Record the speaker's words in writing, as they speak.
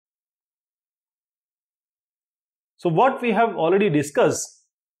So what we have already discussed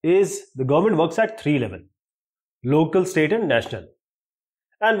is the government works at three levels: local, state and national.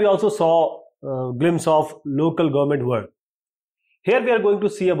 And we also saw a glimpse of local government work. Here we are going to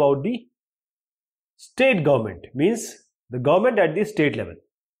see about the state government, means the government at the state level.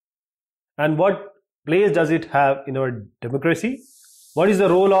 And what place does it have in our democracy? What is the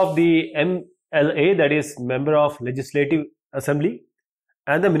role of the MLA, that is Member of Legislative Assembly,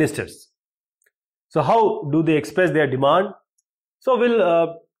 and the ministers? So how do they express their demand? So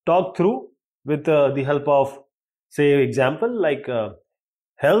we'll talk through with the help of, say, example like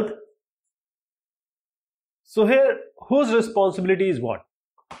health. So here, whose responsibility is what?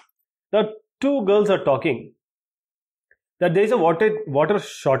 The two girls are talking that there is a water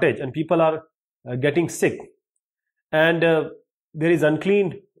shortage and people are getting sick, and there is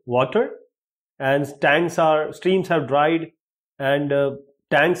unclean water, and streams have dried, and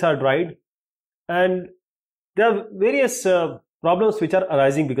tanks are dried, and there are various problems which are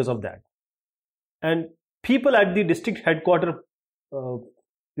arising because of that. And people at the district headquarters,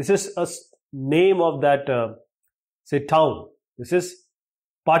 this is a name of that say town, this is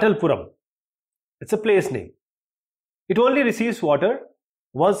Patalpuram, it's a place name. It only receives water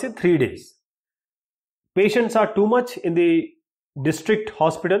once in 3 days. Patients are too much in the district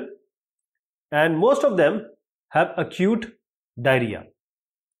hospital, and most of them have acute diarrhea.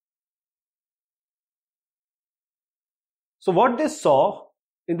 So what they saw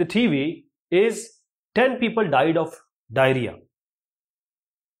in the TV is 10 people died of diarrhea.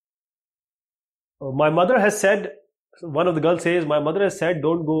 My mother has said, one of the girls says, my mother has said,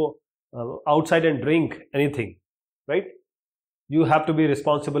 don't go outside and drink anything, right? You have to be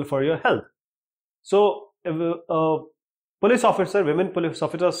responsible for your health. So police officer, women police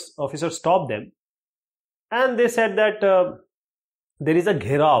officers stopped them, and they said that there is a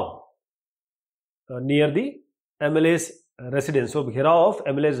gherao near the MLA's residence. So gherao of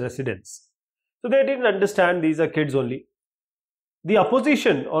MLA's residence. So they didn't understand, these are kids only. The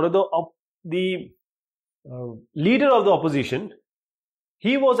opposition, or the leader of the opposition,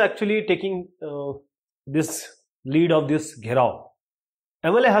 he was actually taking this lead of this gherao.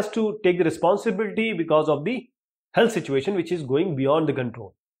 MLA has to take the responsibility because of the health situation which is going beyond the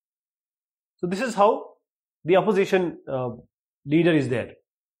control. So this is how the opposition leader is there.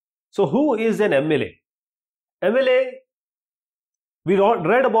 So who is an MLA? MLA, we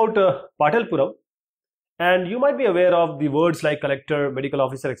read about Patalpuram, and you might be aware of the words like collector, medical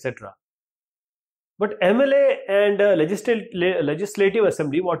officer, etc. But MLA and legislative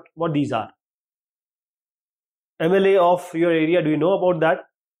assembly, what these are? MLA of your area, do you know about that?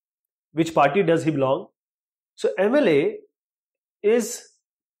 Which party does he belong? So MLA is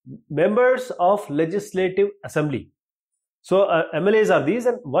members of legislative assembly. So MLAs are these,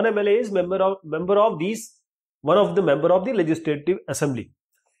 and one MLA is member of the legislative assembly,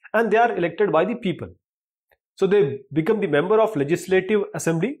 and they are elected by the people. So they become the member of legislative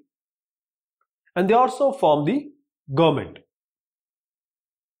assembly, and they also form the government.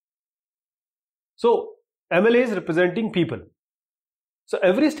 So MLA is representing people. So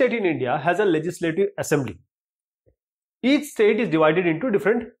every state in India has a legislative assembly. Each state is divided into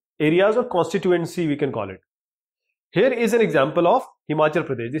different areas or constituency, we can call it. Here is an example of Himachal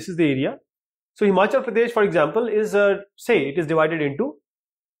Pradesh. This is the area. So Himachal Pradesh, for example, is say it is divided into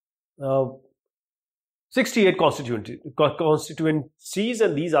 68 constituencies,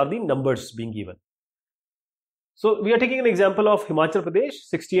 and these are the numbers being given. So we are taking an example of Himachal Pradesh,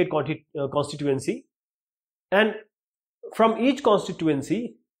 68 constituency, and from each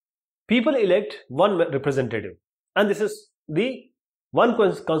constituency, people elect one representative, and this is the one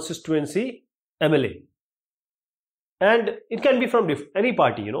constituency MLA. And it can be from any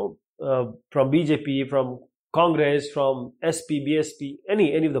party, from BJP, from Congress, from SP, BSP,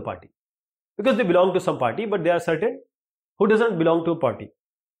 any of the party, because they belong to some party, but there are certain who doesn't belong to a party.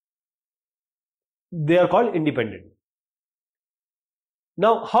 They are called independent.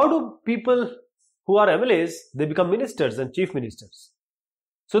 Now, how do people who are MLAs, they become ministers and chief ministers?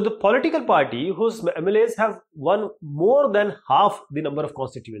 So the political party whose MLAs have won more than half the number of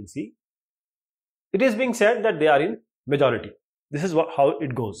constituency, it is being said that they are in majority. This is how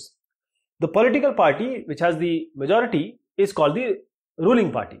it goes. The political party which has the majority is called the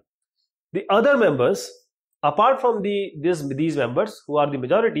ruling party. The other members, apart from these members who are the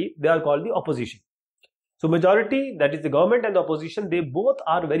majority, they are called the opposition. So majority, that is the government, and the opposition, they both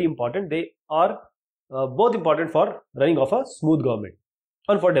are very important. They are both important for running of a smooth government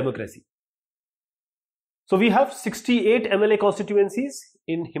and for democracy. So we have 68 MLA constituencies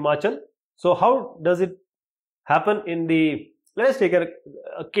in Himachal. So how does it happen in the, let us take a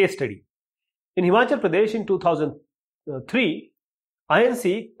case study. In Himachal Pradesh in 2000, 2003,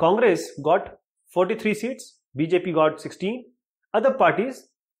 INC, Congress got 43 seats, BJP got 16, other parties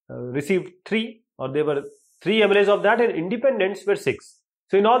received 3, or there were 3 MLAs of that, and independents were 6.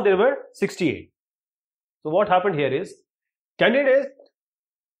 So in all there were 68. So what happened here is, candidates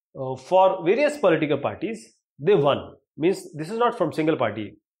for various political parties, they won. Means this is not from single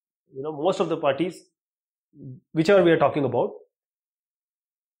party. Most of the parties, whichever we are talking about,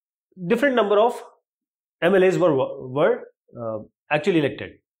 different number of MLAs were actually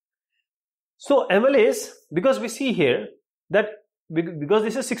elected. So MLAs, because we see here that because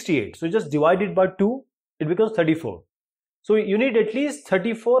this is 68, so just divide it by 2, it becomes 34. So you need at least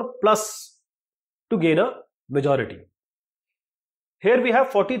 34 plus to gain a majority. Here we have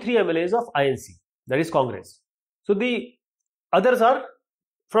 43 MLAs of INC, that is Congress. So the others are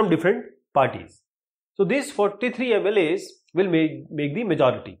from different parties. So these 43 MLAs will make the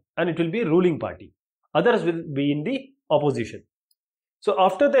majority, and it will be ruling party. Others will be in the opposition. So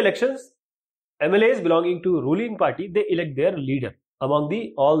after the elections, MLAs belonging to ruling party, they elect their leader. Among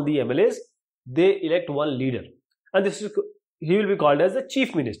all the MLAs, they elect one leader, and he will be called as the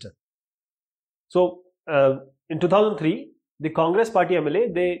chief minister. So in 2003, the Congress party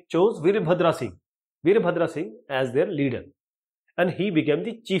MLA, they chose Veerbhadra Singh as their leader, and he became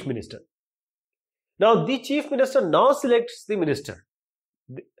the chief minister. Now the chief minister now selects the minister,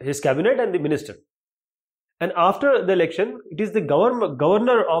 his cabinet and the minister, and after the election, it is the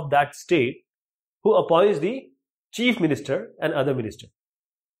governor of that state who appoints the chief minister and other minister.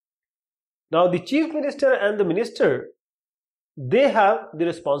 Now the chief minister and the minister, they have the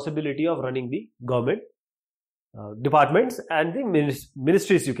responsibility of running the government departments and the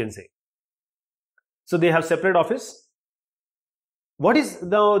ministries, you can say. So they have separate office. What is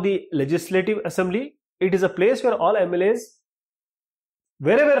now the Legislative Assembly? It is a place where all MLAs,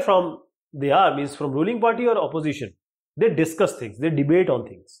 wherever from they are, means from ruling party or opposition, they discuss things, they debate on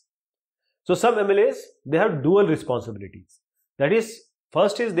things. So some MLAs, they have dual responsibilities. That is,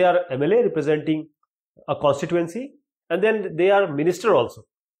 first is they are MLA representing a constituency, and then they are minister also.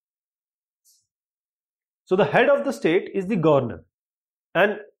 So the head of the state is the governor,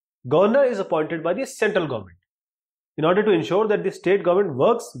 and governor is appointed by the central government in order to ensure that the state government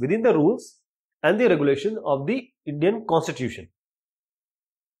works within the rules and the regulation of the Indian Constitution.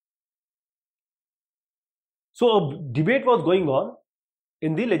 So a debate was going on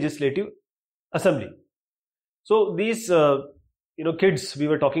in the Legislative Assembly. So these kids we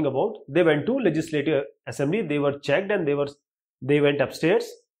were talking about, they went to Legislative Assembly, they were checked, and they went upstairs,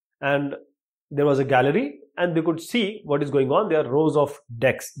 and there was a gallery, and they could see what is going on. There are rows of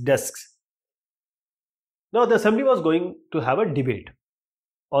desks. Now the assembly was going to have a debate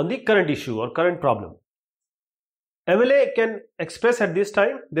on the current issue or current problem. MLA can express at this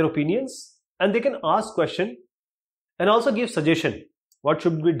time their opinions, and they can ask question and also give suggestion what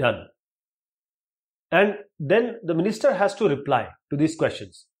should be done. And then the minister has to reply to these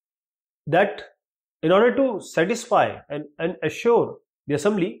questions, that in order to satisfy and assure the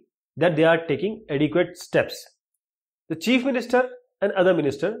assembly that they are taking adequate steps, the chief minister and other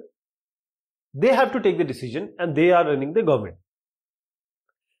minister, they have to take the decision, and they are running the government.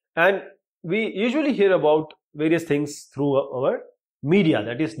 And we usually hear about various things through our media,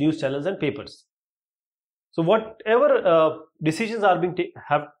 that is news channels and papers. So whatever decisions are being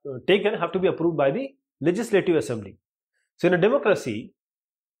taken have to be approved by the Legislative Assembly. So in a democracy,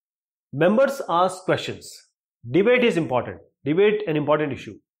 members ask questions. Debate is important. Debate an important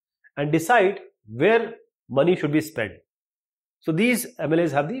issue, and decide where money should be spent. So these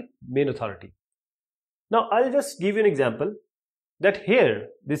MLAs have the main authority. Now I'll just give you an example, that here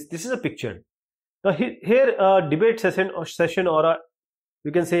this is a picture. Now here a debate session or a,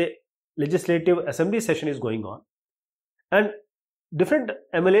 you can say, Legislative Assembly session is going on, and different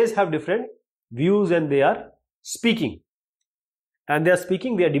MLAs have different views, and they are speaking, they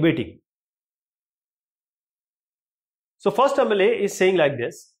are debating. So first MLA is saying like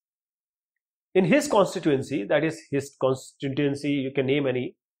this: in his constituency, that is his constituency, you can name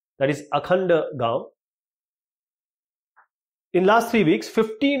any, that is Akhand Gaon, in last 3 weeks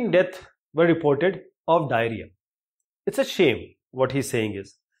 15 deaths were reported of diarrhea. It's a shame. What he's saying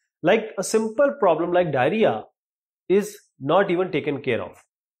is, like, a simple problem like diarrhea is not even taken care of.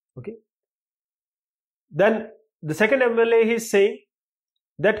 Okay. Then the second MLA is saying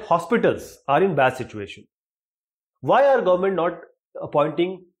that hospitals are in bad situation. Why are government not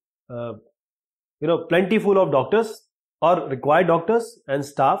appointing plentiful of doctors or required doctors and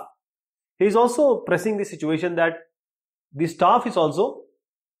staff? He is also pressing the situation that the staff is also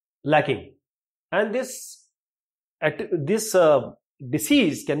lacking, and this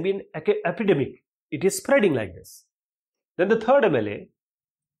disease can be an epidemic. It is spreading like this. Then the third MLA,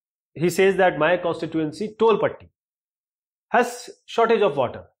 he says that my constituency, Tolpatti, has shortage of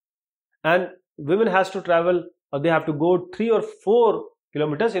water and women has to travel, or they have to go 3 or 4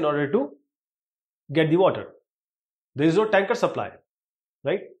 kilometers in order to get the water. There is no tanker supply,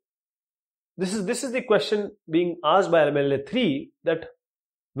 right? This is the question being asked by MLA 3, that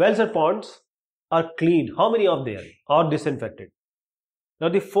wells and ponds are cleaned. How many of them are disinfected? Now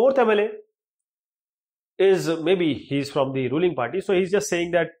the fourth MLA is, maybe he's from the ruling party, so he's just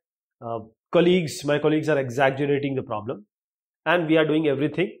saying that my colleagues are exaggerating the problem and we are doing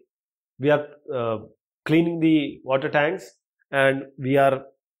everything. We are cleaning the water tanks and we are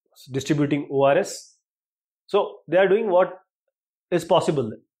distributing ORS. So they are doing what is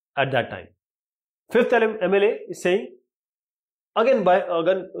possible at that time. Fifth MLA is saying, again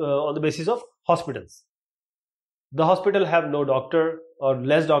on the basis of hospitals. The hospital have no doctor or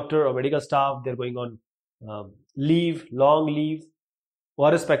less doctor or medical staff. They're going on leave, long leave.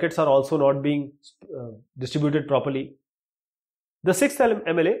 ORS packets are also not being distributed properly. The sixth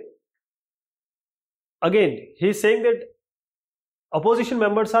MLA, again, he is saying that opposition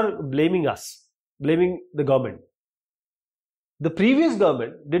members are blaming us, blaming the government. The previous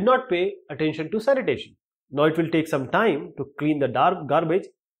government did not pay attention to sanitation. Now it will take some time to clean the garbage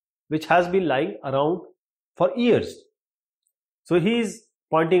which has been lying around for years. So he is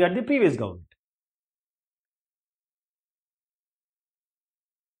pointing at the previous government.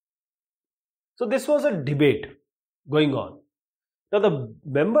 So this was a debate going on. Now the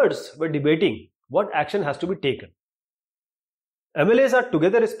members were debating what action has to be taken. MLAs are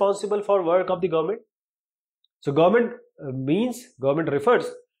together responsible for work of the government. So government refers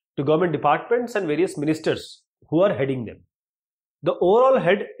to government departments and various ministers who are heading them. The overall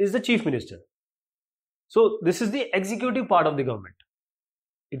head is the chief minister. So this is the executive part of the government.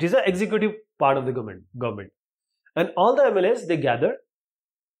 It is the executive part of the government. And all the MLAs, they gather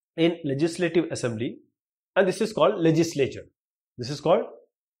in legislative assembly, and this is called legislature. This is called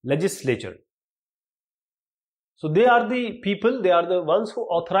legislature. So they are the people, they are the ones who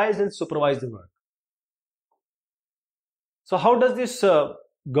authorize and supervise the work. So how does this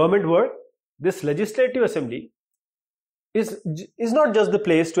government work? This legislative assembly is not just the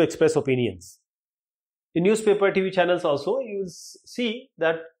place to express opinions. In newspaper, TV channels also, you will see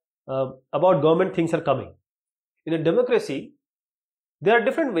that about government things are coming. In a democracy, there are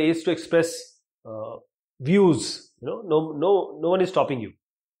different ways to express views. No one is stopping you.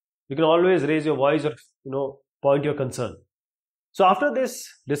 You can always raise your voice or point your concern. So after this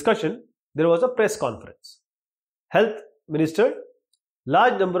discussion, there was a press conference. Health Minister,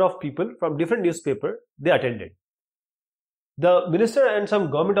 large number of people from different newspaper, they attended. The minister and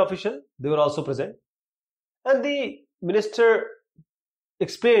some government official, they were also present. And the minister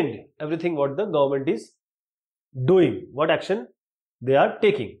explained everything what the government is doing, what action they are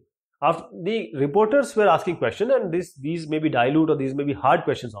taking. After the reporters were asking questions, and these may be dilute or these may be hard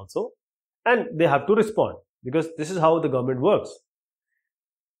questions also, and they have to respond because this is how the government works.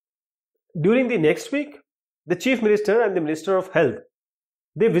 During the next week, the chief minister and the minister of health,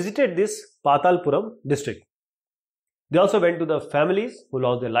 they visited this Patalpuram district. They also went to the families who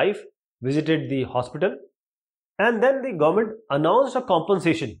lost their life, visited the hospital, and then the government announced a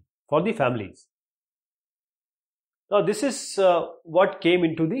compensation for the families. Now this is what came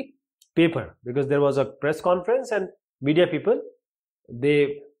into the paper, because there was a press conference and media people,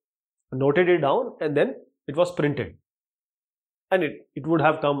 they noted it down and then it was printed, and it would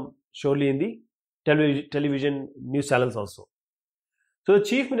have come surely in the television news channels also. So the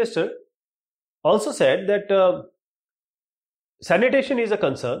chief minister also said that sanitation is a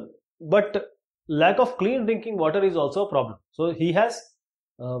concern, but lack of clean drinking water is also a problem. So he has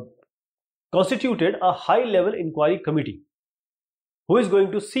constituted a high level inquiry committee who is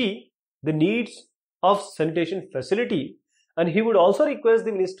going to see the needs of sanitation facility, and he would also request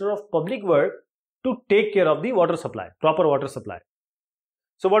the Minister of Public Work to take care of the water supply, proper water supply.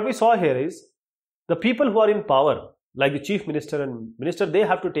 So what we saw here is the people who are in power, like the chief minister and minister, they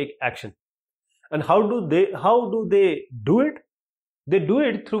have to take action. And how do they do it? They do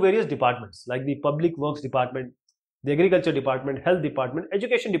it through various departments like the Public Works Department, the Agriculture Department, Health Department,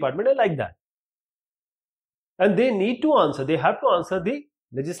 Education Department, and like that. And they need to answer, they have to answer the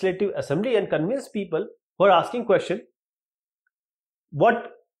Legislative Assembly and convince people who are asking question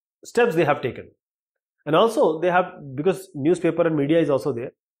what steps they have taken. And also they have, because newspaper and media is also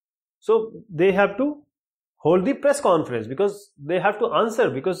there, so they have to hold the press conference because they have to answer,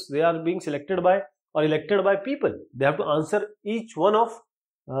 because they are being selected by or elected by people. They have to answer each one of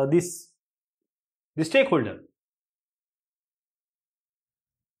the stakeholder.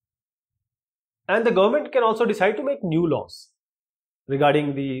 And the government can also decide to make new laws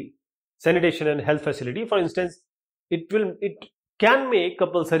regarding the sanitation and health facility. For instance, it can make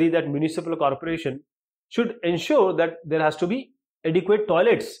compulsory that municipal corporation should ensure that there has to be adequate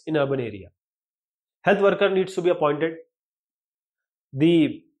toilets in urban area. Health worker needs to be appointed.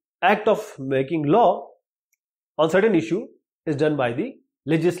 The act of making law on certain issue is done by the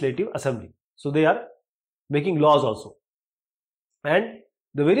legislative assembly. So they are making laws also. And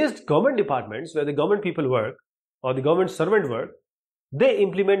the various government departments where the government people work or the government servant work, they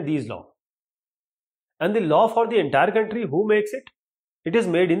implement these laws. And the law for the entire country, who makes it? It is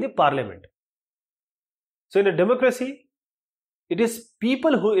made in the parliament. So in a democracy, it is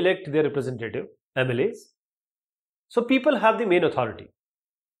people who elect their representative, MLAs. So people have the main authority.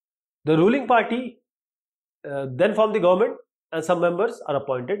 The ruling party then form the government, and some members are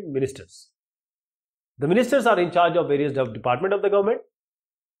appointed ministers. The ministers are in charge of various departments of the government.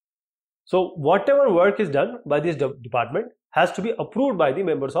 So whatever work is done by this department has to be approved by the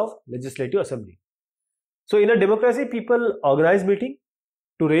members of Legislative Assembly. So in a democracy, people organize meeting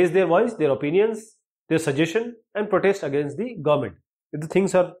to raise their voice, their opinions, their suggestion, and protest against the government if the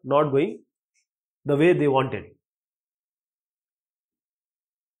things are not going the way they wanted.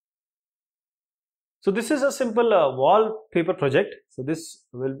 So this is a simple wallpaper project. So this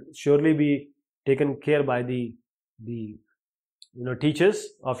will surely be taken care by the teachers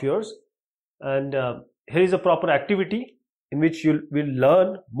of yours. And here is a proper activity in which you will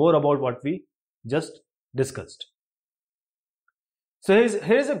learn more about what we just discussed. So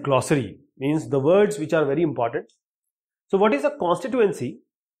here is a glossary, means the words which are very important. So what is a constituency?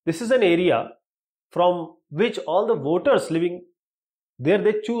 This is an area from which all the voters living there,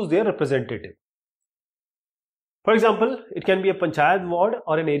 they choose their representative. For example, it can be a panchayat ward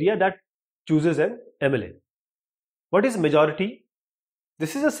or an area that chooses an MLA. What is majority?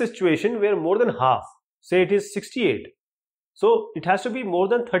 This is a situation where more than half, say it is 68. So it has to be more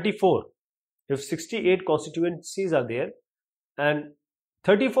than 34. If 68 constituencies are there and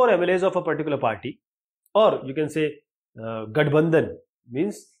 34 MLAs of a particular party, or you can say Gadbandhan,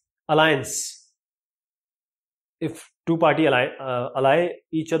 means alliance. If two parties ally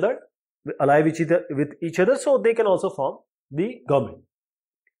with each other, so they can also form the government.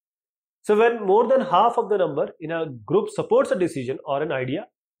 So when more than half of the number in a group supports a decision or an idea,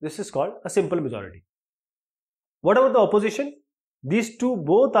 this is called a simple majority. What about the opposition? These two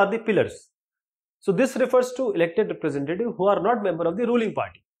both are the pillars. So this refers to elected representatives who are not member of the ruling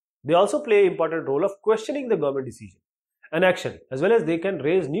party. They also play an important role of questioning the government decision and action, as well as they can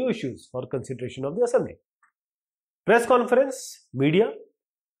raise new issues for consideration of the assembly. Press conference, media,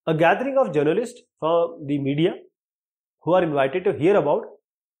 a gathering of journalists from the media who are invited to hear about,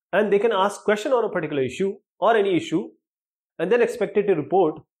 and they can ask question on a particular issue or any issue and then expected to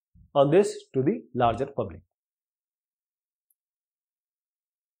report on this to the larger public.